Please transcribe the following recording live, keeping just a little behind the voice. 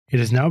It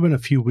has now been a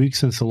few weeks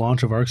since the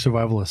launch of Ark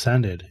Survival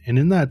Ascended, and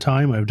in that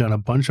time I've done a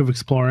bunch of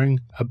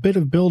exploring, a bit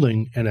of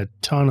building, and a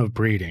ton of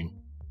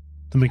breeding.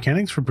 The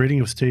mechanics for breeding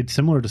have stayed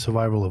similar to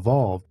Survival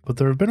Evolved, but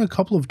there have been a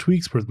couple of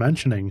tweaks worth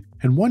mentioning,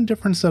 and one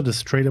difference that is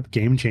straight up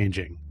game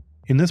changing.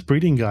 In this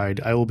breeding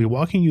guide, I will be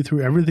walking you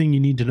through everything you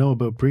need to know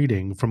about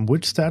breeding, from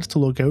which stats to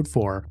look out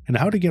for, and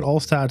how to get all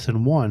stats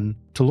in one,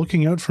 to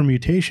looking out for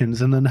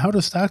mutations, and then how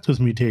to stack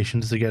those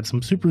mutations to get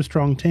some super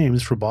strong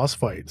tames for boss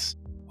fights.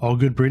 All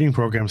good breeding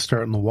programs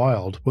start in the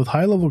wild, with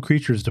high level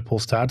creatures to pull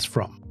stats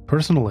from.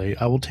 Personally,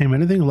 I will tame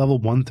anything level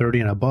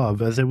 130 and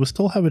above, as it will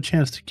still have a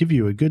chance to give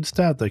you a good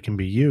stat that can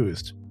be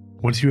used.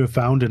 Once you have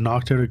found and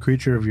knocked out a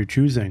creature of your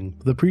choosing,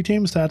 the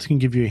pre-tamed stats can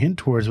give you a hint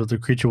towards what the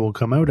creature will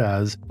come out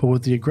as, but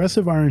with the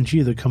aggressive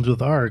RNG that comes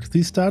with Ark,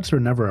 these stats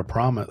are never a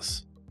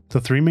promise. The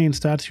three main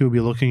stats you will be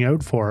looking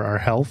out for are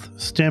health,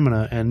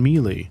 stamina, and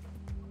melee.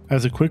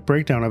 As a quick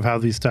breakdown of how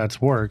these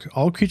stats work,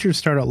 all creatures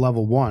start at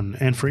level 1,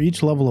 and for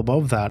each level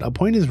above that, a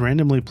point is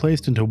randomly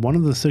placed into one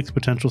of the 6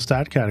 potential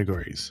stat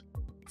categories.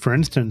 For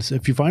instance,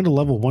 if you find a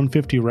level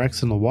 150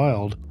 Rex in the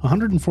wild,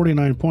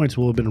 149 points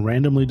will have been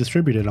randomly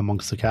distributed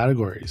amongst the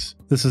categories.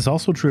 This is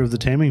also true of the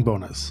taming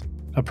bonus.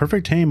 A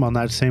perfect tame on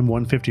that same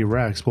 150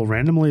 Rex will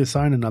randomly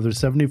assign another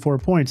 74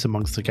 points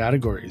amongst the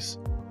categories.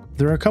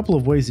 There are a couple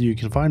of ways that you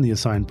can find the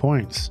assigned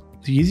points.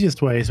 The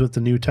easiest way is with the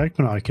new tech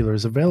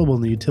binoculars available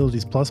in the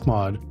Utilities Plus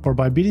mod, or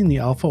by beating the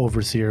Alpha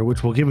Overseer,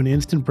 which will give an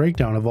instant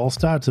breakdown of all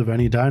stats of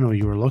any dino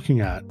you are looking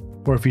at.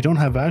 Or if you don't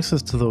have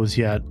access to those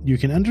yet, you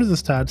can enter the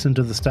stats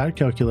into the stat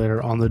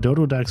calculator on the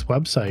Dododex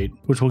website,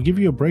 which will give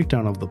you a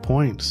breakdown of the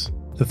points.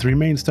 The three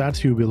main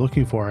stats you will be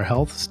looking for are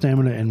health,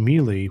 stamina, and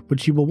melee,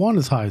 which you will want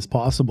as high as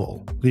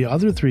possible. The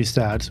other three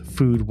stats,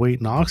 food, weight,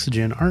 and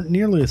oxygen, aren't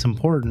nearly as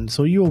important,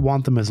 so you will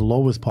want them as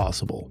low as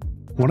possible.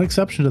 One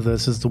exception to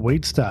this is the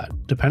weight stat.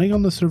 Depending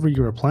on the server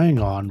you are playing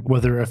on,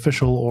 whether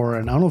official or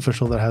an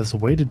unofficial that has the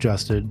weight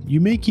adjusted, you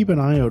may keep an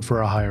eye out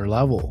for a higher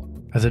level.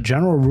 As a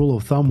general rule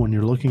of thumb when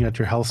you're looking at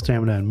your health,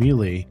 stamina, and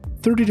melee,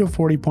 30 to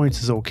 40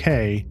 points is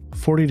okay,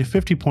 40 to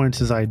 50 points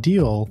is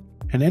ideal,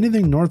 and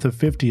anything north of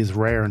 50 is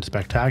rare and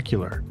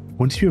spectacular.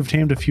 Once you have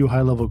tamed a few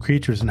high level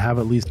creatures and have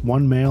at least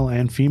one male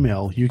and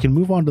female, you can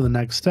move on to the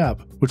next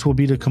step, which will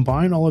be to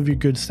combine all of your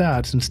good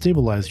stats and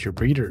stabilize your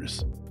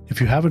breeders. If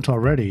you haven't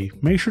already,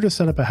 make sure to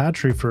set up a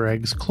hatchery for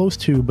eggs close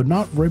to but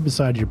not right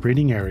beside your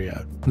breeding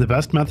area. The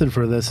best method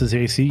for this is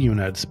AC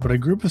units, but a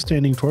group of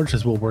standing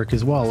torches will work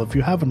as well if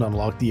you haven't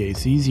unlocked the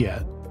ACs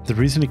yet. The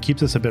reason it keeps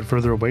this a bit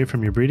further away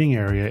from your breeding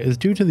area is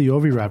due to the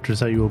oviraptors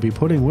that you will be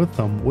putting with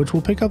them, which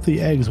will pick up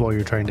the eggs while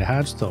you're trying to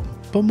hatch them,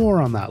 but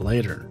more on that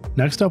later.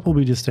 Next up will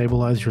be to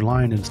stabilize your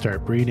line and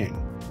start breeding.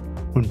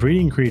 When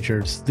breeding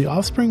creatures, the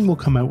offspring will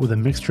come out with a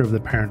mixture of the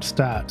parent's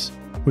stats,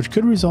 which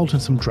could result in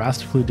some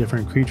drastically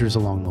different creatures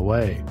along the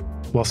way.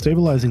 While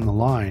stabilizing the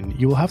line,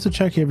 you will have to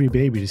check every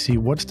baby to see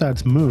what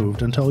stats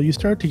moved until you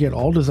start to get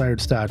all desired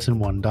stats in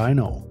one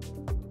dino.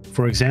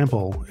 For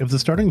example, if the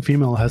starting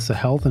female has the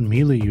health and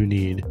melee you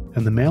need,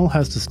 and the male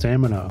has the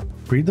stamina,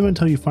 breed them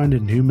until you find a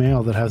new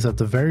male that has at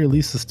the very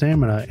least the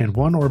stamina and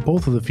one or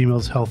both of the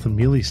female's health and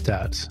melee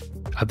stats.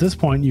 At this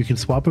point, you can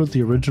swap out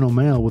the original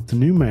male with the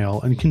new male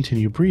and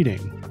continue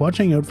breeding,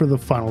 watching out for the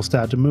final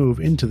stat to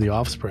move into the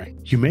offspring.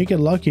 You may get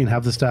lucky and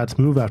have the stats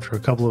move after a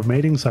couple of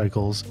mating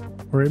cycles,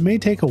 or it may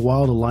take a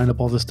while to line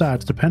up all the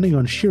stats depending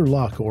on sheer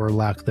luck or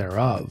lack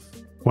thereof.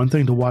 One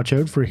thing to watch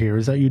out for here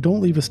is that you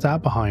don't leave a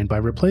stat behind by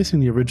replacing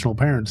the original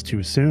parents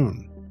too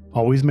soon.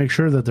 Always make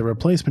sure that the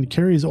replacement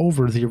carries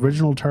over the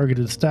original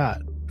targeted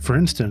stat. For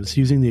instance,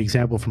 using the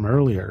example from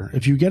earlier,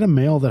 if you get a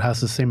male that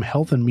has the same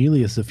health and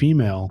melee as the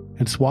female,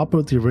 and swap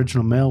out the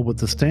original male with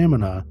the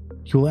stamina,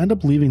 you will end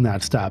up leaving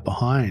that stat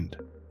behind.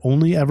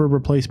 Only ever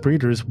replace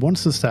breeders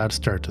once the stats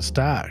start to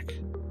stack.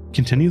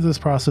 Continue this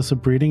process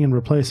of breeding and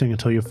replacing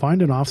until you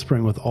find an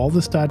offspring with all the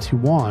stats you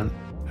want,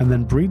 and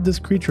then breed this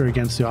creature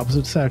against the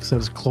opposite sex that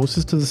is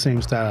closest to the same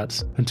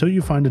stats until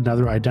you find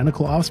another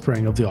identical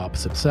offspring of the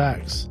opposite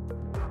sex.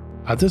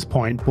 At this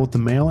point, both the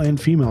male and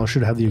female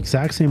should have the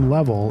exact same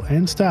level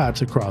and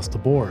stats across the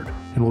board,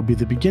 and will be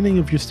the beginning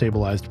of your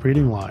stabilized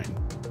breeding line.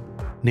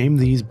 Name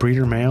these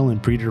breeder male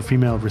and breeder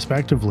female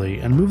respectively,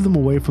 and move them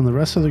away from the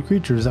rest of the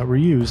creatures that were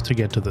used to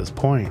get to this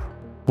point.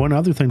 One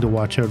other thing to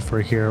watch out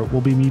for here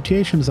will be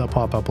mutations that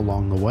pop up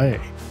along the way.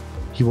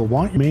 You will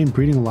want your main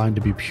breeding line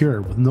to be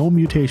pure with no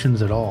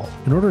mutations at all,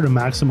 in order to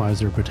maximize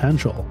their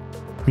potential.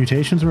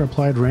 Mutations are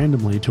applied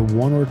randomly to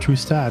one or two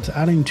stats,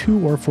 adding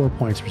 2 or 4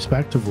 points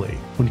respectively.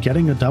 When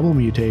getting a double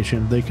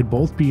mutation, they could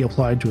both be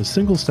applied to a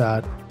single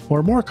stat,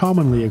 or more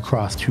commonly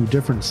across 2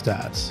 different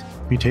stats.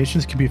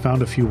 Mutations can be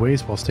found a few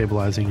ways while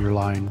stabilizing your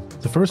line.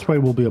 The first way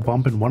will be a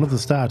bump in one of the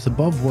stats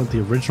above what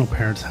the original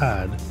parents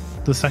had.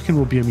 The second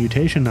will be a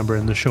mutation number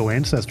in the Show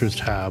Ancestors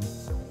tab,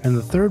 and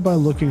the third by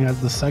looking at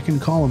the second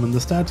column in the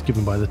stats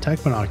given by the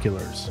tech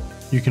binoculars.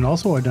 You can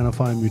also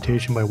identify a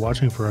mutation by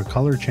watching for a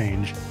color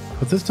change,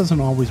 but this doesn't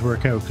always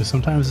work out because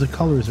sometimes the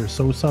colors are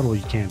so subtle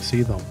you can't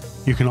see them.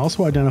 You can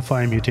also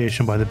identify a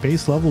mutation by the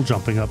base level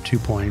jumping up 2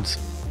 points,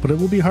 but it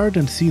will be hard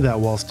to see that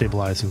while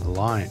stabilizing the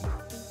line.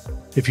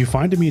 If you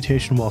find a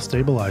mutation while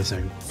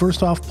stabilizing,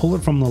 first off pull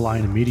it from the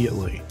line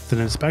immediately, then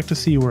inspect to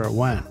see where it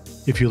went.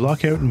 If you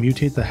luck out and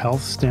mutate the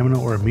health, stamina,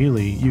 or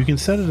melee, you can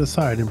set it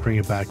aside and bring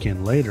it back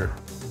in later.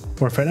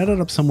 Or if it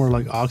ended up somewhere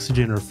like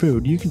oxygen or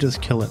food, you can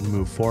just kill it and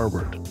move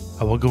forward.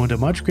 I will go into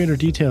much greater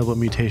detail about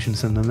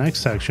mutations in the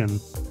next section,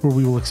 where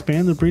we will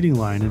expand the breeding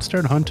line and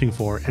start hunting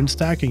for and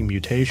stacking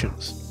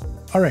mutations.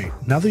 Alright,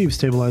 now that you've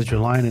stabilized your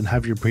line and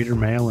have your breeder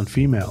male and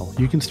female,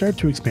 you can start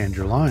to expand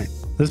your line.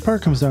 This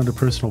part comes down to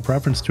personal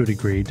preference to a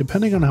degree,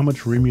 depending on how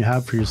much room you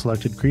have for your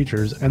selected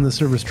creatures and the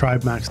server's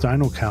tribe max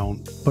dino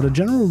count, but a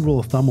general rule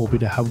of thumb will be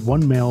to have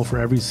one male for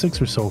every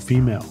 6 or so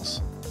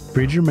females.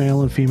 Breed your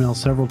male and female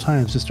several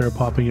times to start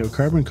popping out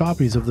carbon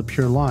copies of the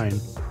pure line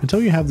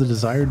until you have the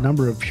desired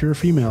number of pure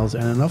females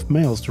and enough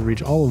males to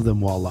reach all of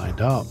them while lined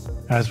up.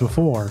 As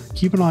before,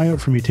 keep an eye out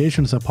for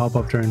mutations that pop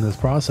up during this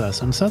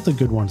process and set the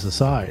good ones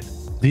aside.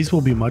 These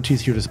will be much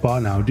easier to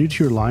spot now due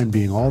to your line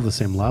being all the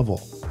same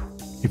level.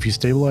 If you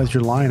stabilize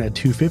your line at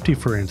 250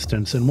 for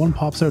instance and one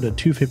pops out at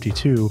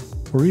 252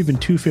 or even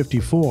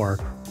 254,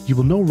 you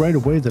will know right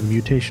away that a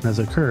mutation has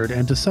occurred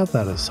and to set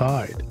that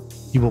aside.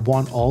 You will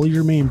want all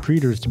your main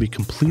breeders to be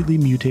completely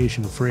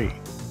mutation free.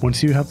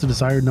 Once you have the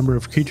desired number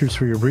of creatures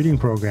for your breeding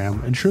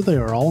program, ensure they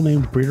are all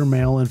named breeder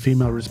male and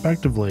female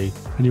respectively,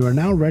 and you are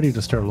now ready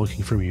to start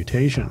looking for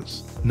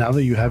mutations. Now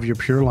that you have your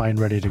pure line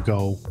ready to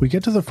go, we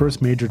get to the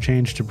first major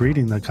change to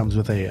breeding that comes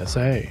with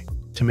ASA.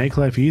 To make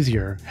life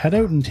easier, head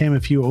out and tame a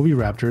few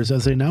oviraptors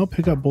as they now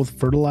pick up both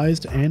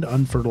fertilized and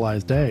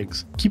unfertilized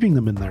eggs, keeping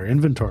them in their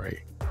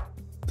inventory.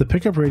 The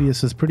pickup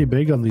radius is pretty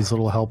big on these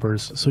little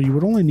helpers, so you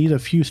would only need a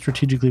few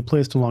strategically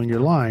placed along your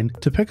line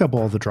to pick up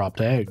all the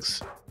dropped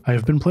eggs. I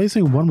have been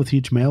placing one with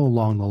each male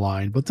along the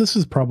line, but this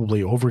is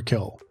probably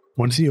overkill.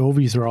 Once the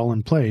ovies are all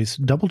in place,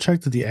 double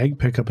check that the egg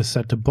pickup is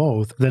set to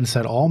both, then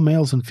set all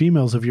males and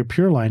females of your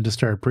pure line to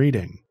start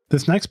breeding.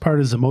 This next part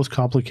is the most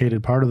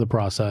complicated part of the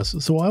process,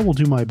 so I will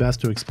do my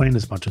best to explain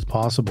as much as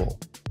possible.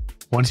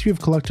 Once you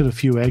have collected a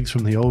few eggs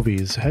from the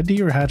ovies, head to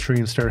your hatchery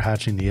and start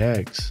hatching the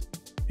eggs.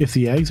 If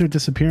the eggs are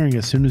disappearing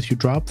as soon as you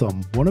drop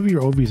them, one of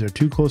your ovies are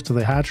too close to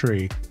the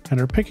hatchery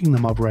and are picking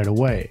them up right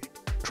away.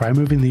 Try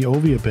moving the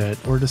ovie a bit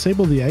or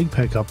disable the egg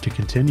pickup to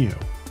continue.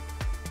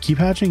 Keep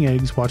hatching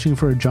eggs, watching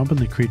for a jump in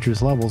the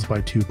creature's levels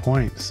by 2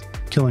 points,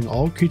 killing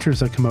all creatures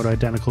that come out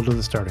identical to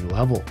the starting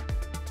level.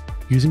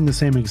 Using the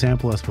same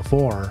example as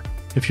before,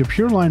 if your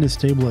pure line is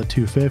stable at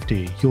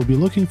 250, you will be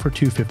looking for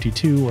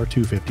 252 or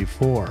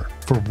 254,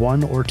 for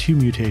 1 or 2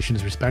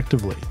 mutations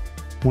respectively.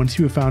 Once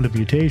you have found a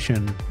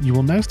mutation, you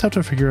will next have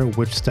to figure out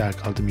which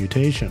stat got the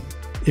mutation.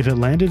 If it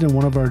landed in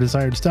one of our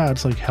desired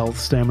stats like health,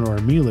 stamina, or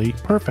melee,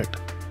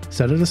 perfect.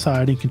 Set it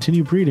aside and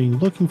continue breeding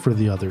looking for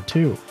the other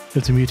 2.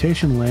 If the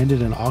mutation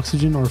landed in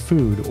oxygen or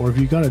food, or if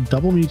you got a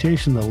double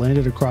mutation that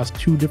landed across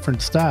 2 different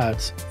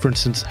stats, for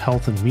instance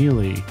health and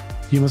melee,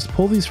 you must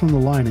pull these from the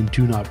line and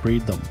do not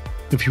breed them.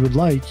 If you would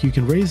like, you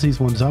can raise these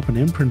ones up and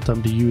imprint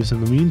them to use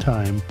in the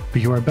meantime,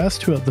 but you are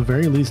best to at the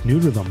very least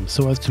neuter them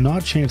so as to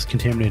not chance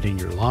contaminating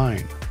your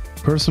line.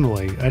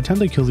 Personally, I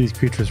tend to kill these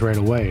creatures right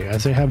away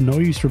as they have no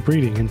use for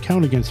breeding and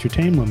count against your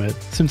tame limit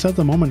since at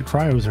the moment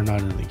cryos are not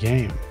in the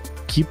game.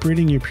 Keep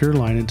breeding your pure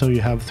line until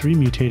you have 3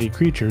 mutated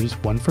creatures,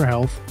 1 for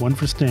health, 1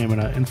 for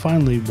stamina, and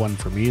finally 1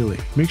 for melee.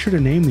 Make sure to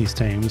name these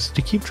tames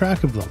to keep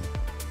track of them.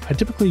 I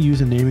typically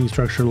use a naming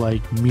structure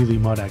like Melee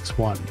Mud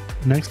X1.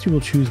 Next you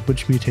will choose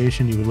which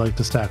mutation you would like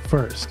to stack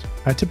first.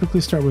 I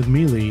typically start with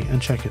melee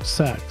and check its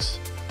sex.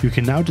 You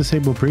can now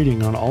disable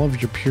breeding on all of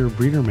your pure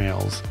breeder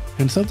males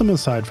and set them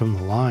aside from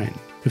the line.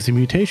 If the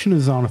mutation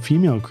is on a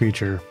female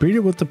creature, breed it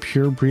with the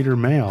pure breeder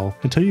male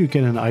until you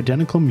get an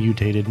identical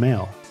mutated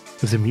male.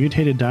 If the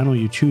mutated dino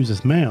you choose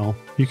is male,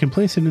 you can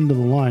place it into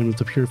the line with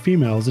the pure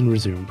females and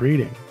resume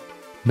breeding.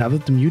 Now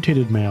that the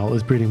mutated male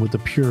is breeding with the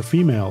pure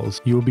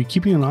females, you will be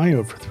keeping an eye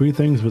out for 3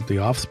 things with the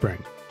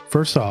offspring.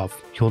 First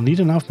off, you will need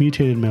enough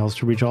mutated males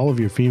to reach all of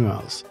your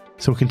females.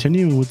 So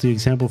continuing with the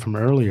example from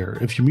earlier,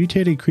 if your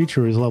mutated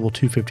creature is level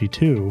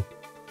 252,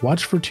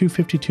 watch for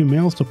 252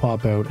 males to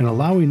pop out and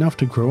allow enough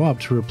to grow up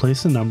to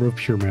replace the number of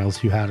pure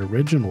males you had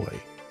originally.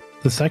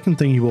 The second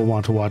thing you will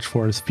want to watch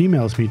for is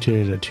females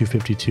mutated at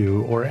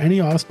 252 or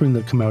any offspring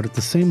that come out at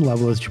the same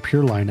level as your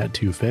pure line at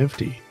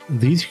 250.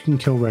 These you can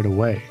kill right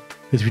away,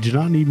 as we do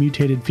not need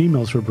mutated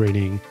females for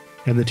breeding,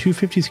 and the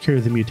 250s carry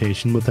the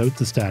mutation without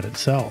the stat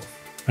itself.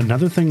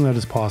 Another thing that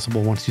is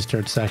possible once you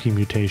start stacking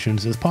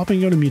mutations is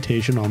popping out a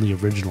mutation on the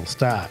original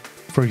stat.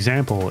 For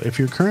example, if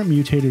your current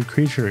mutated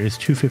creature is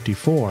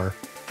 254,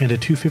 and a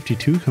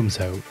 252 comes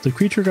out, the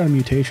creature got a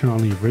mutation on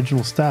the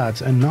original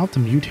stats and not the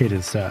mutated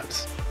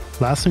stats.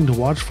 Last thing to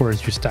watch for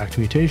is your stacked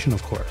mutation,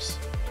 of course.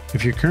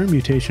 If your current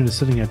mutation is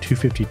sitting at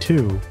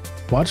 252,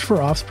 watch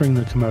for offspring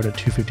that come out at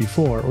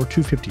 254 or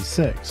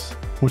 256.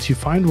 Once you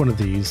find one of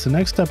these, the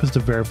next step is to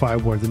verify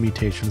where the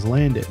mutations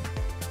landed.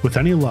 With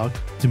any luck,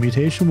 the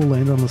mutation will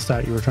land on the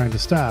stat you are trying to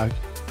stack,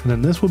 and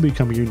then this will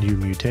become your new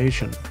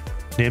mutation.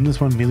 Name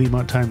this one Melee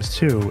Mutt times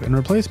 2 and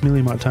replace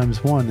Melee Mutt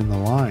times 1 in the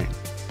line.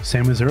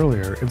 Same as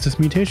earlier, if this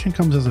mutation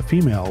comes as a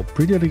female,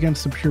 breed it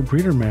against the pure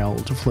breeder male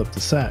to flip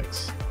the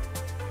sex.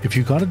 If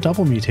you got a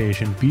double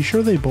mutation, be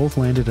sure they both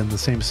landed in the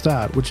same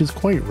stat, which is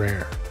quite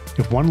rare.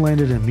 If one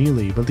landed in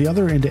melee but the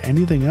other into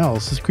anything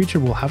else, this creature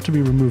will have to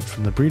be removed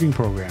from the breeding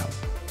program.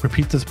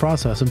 Repeat this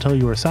process until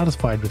you are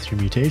satisfied with your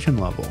mutation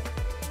level.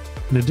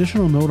 An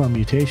additional note on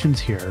mutations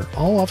here,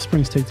 all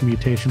offsprings take the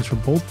mutations from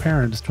both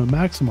parents to a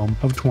maximum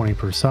of 20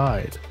 per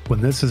side.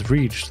 When this is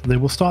reached, they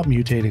will stop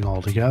mutating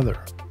altogether.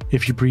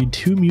 If you breed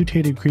two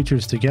mutated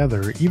creatures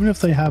together, even if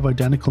they have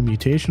identical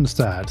mutation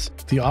stats,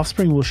 the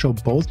offspring will show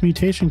both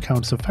mutation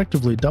counts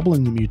effectively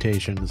doubling the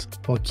mutations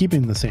while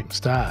keeping the same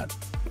stat.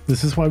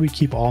 This is why we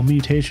keep all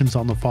mutations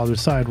on the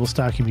father's side while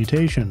stacking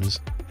mutations,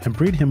 and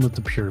breed him with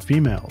the pure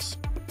females.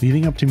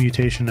 Leading up to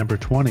mutation number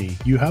 20,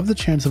 you have the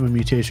chance of a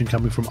mutation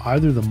coming from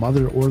either the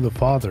mother or the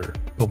father,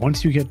 but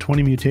once you get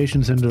 20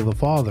 mutations into the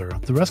father,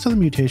 the rest of the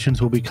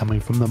mutations will be coming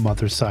from the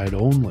mother's side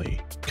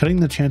only, cutting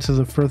the chances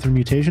of further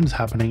mutations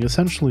happening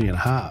essentially in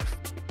half.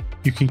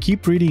 You can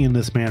keep breeding in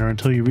this manner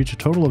until you reach a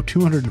total of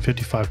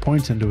 255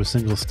 points into a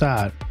single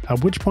stat,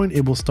 at which point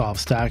it will stop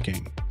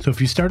stacking. So if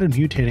you started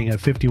mutating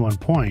at 51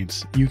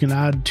 points, you can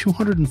add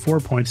 204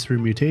 points through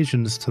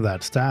mutations to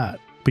that stat.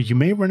 But you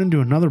may run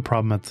into another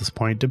problem at this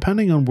point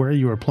depending on where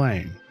you are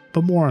playing,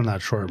 but more on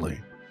that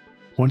shortly.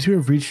 Once you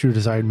have reached your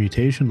desired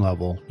mutation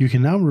level, you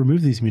can now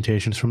remove these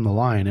mutations from the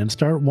line and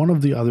start one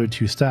of the other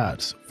two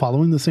stats,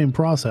 following the same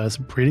process,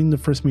 breeding the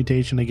first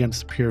mutation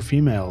against pure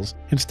females,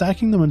 and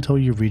stacking them until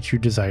you reach your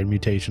desired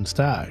mutation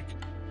stack.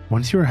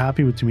 Once you are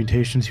happy with the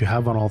mutations you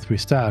have on all three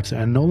stats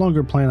and no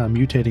longer plan on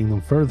mutating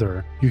them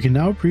further, you can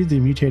now breed the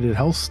mutated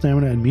health,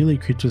 stamina, and melee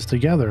creatures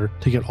together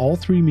to get all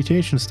three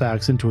mutation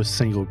stacks into a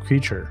single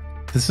creature.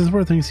 This is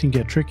where things can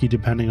get tricky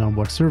depending on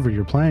what server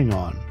you're playing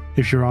on.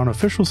 If you're on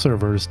official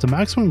servers, the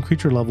maximum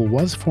creature level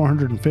was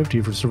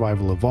 450 for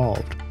Survival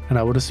Evolved, and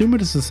I would assume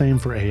it is the same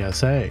for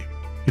ASA.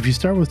 If you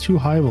start with too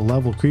high of a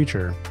level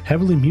creature,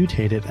 heavily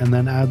mutate it, and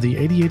then add the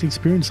 88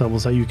 experience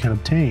levels that you can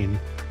obtain,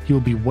 you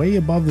will be way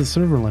above the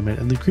server limit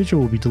and the creature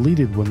will be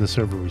deleted when the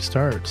server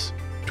restarts.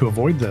 To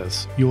avoid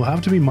this, you will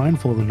have to be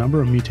mindful of the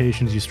number of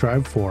mutations you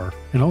strive for,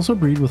 and also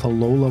breed with a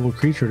low-level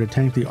creature to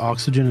tank the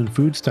oxygen and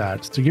food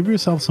stats to give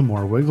yourself some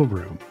more wiggle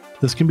room.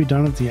 This can be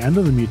done at the end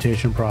of the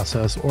mutation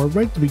process or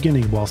right at the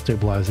beginning while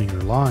stabilizing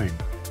your line.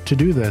 To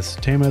do this,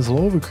 tame as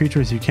low of a creature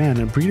as you can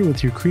and breed it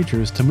with your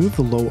creatures to move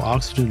the low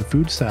oxygen and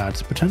food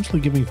stats, potentially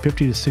giving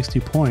 50 to 60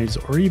 points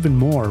or even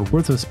more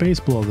worth of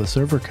space below the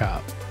server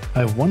cap. I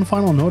have one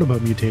final note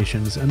about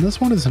mutations, and this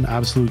one is an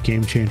absolute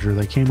game changer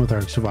that came with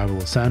Ark Survival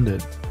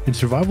Ascended. In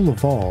Survival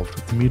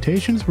Evolved, the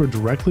mutations were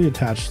directly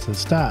attached to the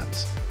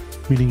stats,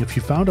 meaning if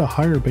you found a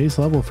higher base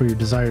level for your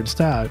desired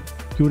stat,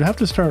 you would have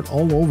to start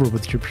all over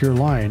with your pure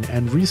line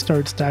and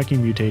restart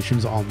stacking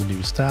mutations on the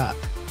new stat.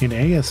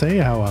 In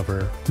ASA,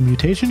 however, the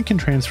mutation can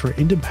transfer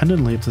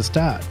independently of the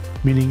stat,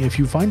 meaning if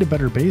you find a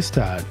better base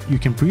stat, you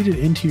can breed it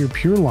into your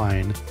pure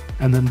line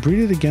and then breed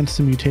it against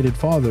the mutated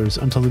fathers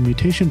until the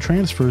mutation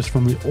transfers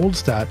from the old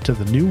stat to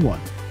the new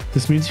one.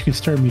 This means you can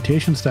start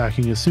mutation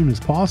stacking as soon as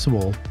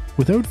possible,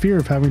 without fear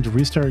of having to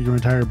restart your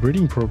entire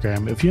breeding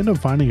program if you end up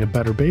finding a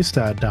better base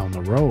stat down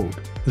the road.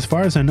 As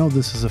far as I know,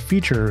 this is a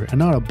feature and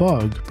not a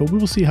bug, but we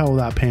will see how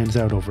that pans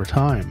out over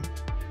time.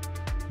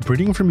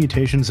 Breeding for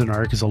mutations in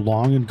Ark is a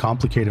long and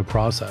complicated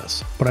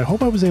process, but I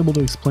hope I was able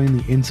to explain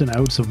the ins and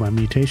outs of my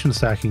mutation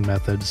stacking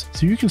methods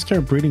so you can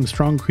start breeding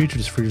strong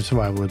creatures for your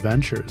survival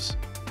adventures.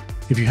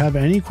 If you have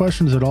any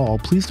questions at all,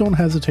 please don't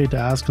hesitate to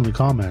ask in the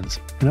comments,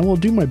 and I will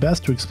do my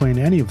best to explain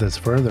any of this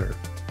further.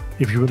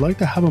 If you would like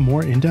to have a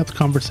more in-depth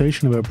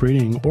conversation about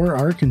breeding or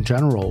Ark in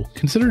general,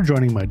 consider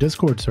joining my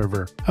Discord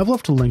server. I've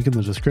left a link in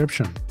the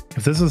description.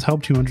 If this has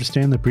helped you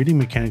understand the breeding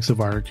mechanics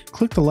of Ark,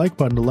 click the like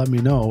button to let me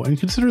know and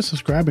consider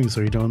subscribing so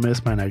you don't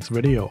miss my next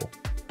video.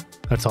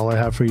 That's all I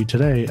have for you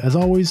today. As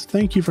always,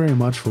 thank you very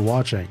much for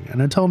watching,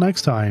 and until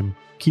next time,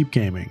 keep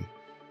gaming.